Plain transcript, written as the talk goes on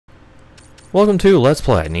Welcome to Let's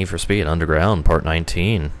Play Need for Speed Underground Part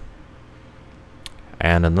 19.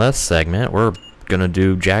 And in this segment, we're gonna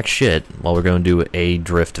do jack shit while we're gonna do a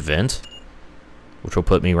drift event, which will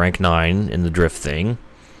put me rank 9 in the drift thing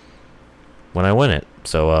when I win it.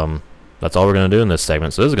 So, that's all we're gonna do in this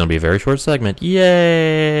segment. So this is gonna be a very short segment. Yay!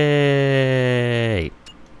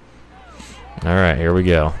 Alright, here we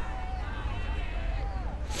go.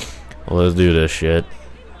 Well, let's do this shit.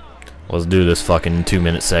 Let's do this fucking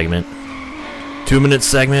 2-minute segment. 2-minute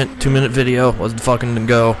segment, 2-minute video. Let's fucking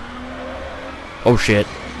go. Oh shit.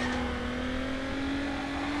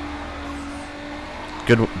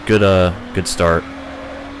 Good start.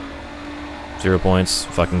 0 points.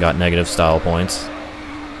 Fucking got negative style points.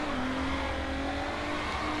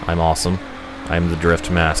 I'm awesome. I'm the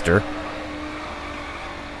drift master.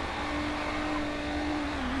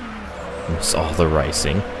 It's all the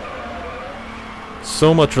ricing.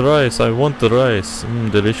 So much rice, I want the rice.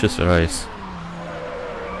 Delicious rice.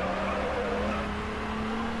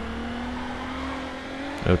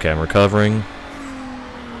 Okay, I'm recovering.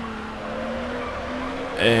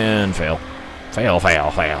 And fail. Fail.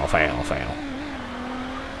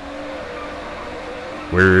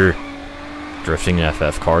 We're drifting an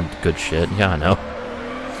FF car. Good shit. Yeah, I know.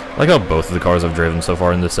 I like how both of the cars I've driven so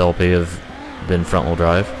far in this LP have been front-wheel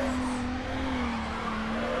drive.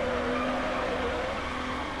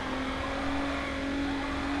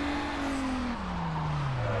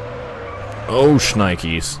 Oh,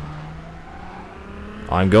 shnikes.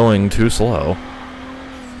 I'm going too slow.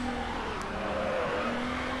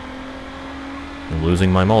 I'm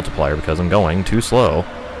losing my multiplier because I'm going too slow.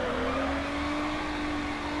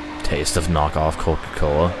 Taste of knockoff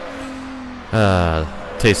Coca-Cola.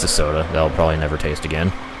 Taste of soda. That'll probably never taste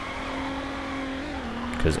again.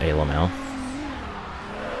 Because Alamau.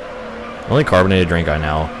 The only carbonated drink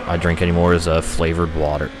I drink anymore is flavored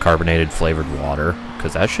water. Carbonated flavored water.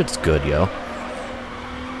 Because that shit's good, yo.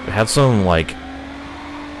 We have some, like,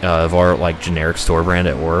 of our, like, generic store brand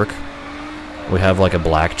at work. We have, like, a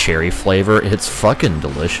black cherry flavor. It's fucking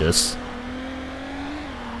delicious.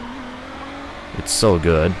 It's so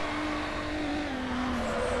good.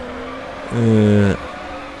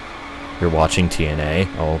 You're watching TNA.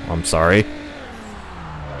 Oh, I'm sorry.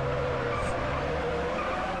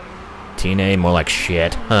 TNA, more like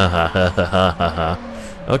shit. Ha ha ha ha ha ha.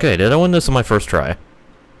 Okay, did I win this on my first try?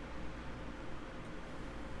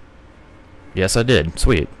 Yes, I did.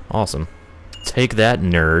 Sweet. Awesome. Take that,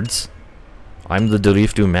 nerds. I'm the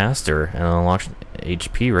Drift Master, and I unlocked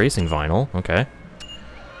HP Racing Vinyl. Okay.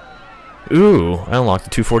 Ooh, I unlocked the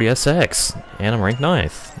 240SX, and I'm ranked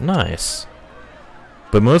 9th. Nice.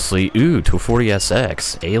 But mostly, ooh,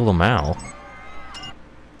 240SX. A Lamau.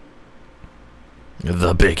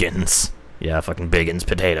 The biggins. Yeah, fucking biggins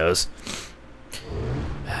potatoes.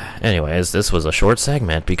 Anyways, this was a short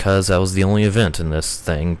segment because that was the only event in this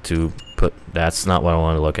thing to put. That's not what I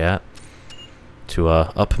want to look at. To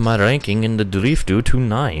up my ranking in the Driftu to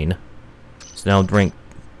 9. So now ranked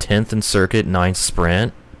 10th in circuit, 9th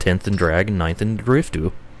sprint, 10th in drag, and 9th in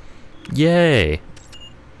Driftu. Yay!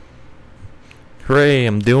 Hooray!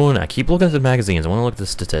 I keep looking at the magazines. I want to look at the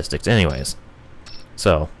statistics. Anyways,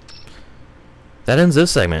 so that ends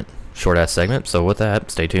this segment. Short ass segment. So with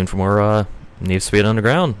that, stay tuned for more Need for Speed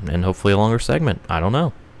Underground, and hopefully a longer segment. I don't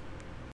know.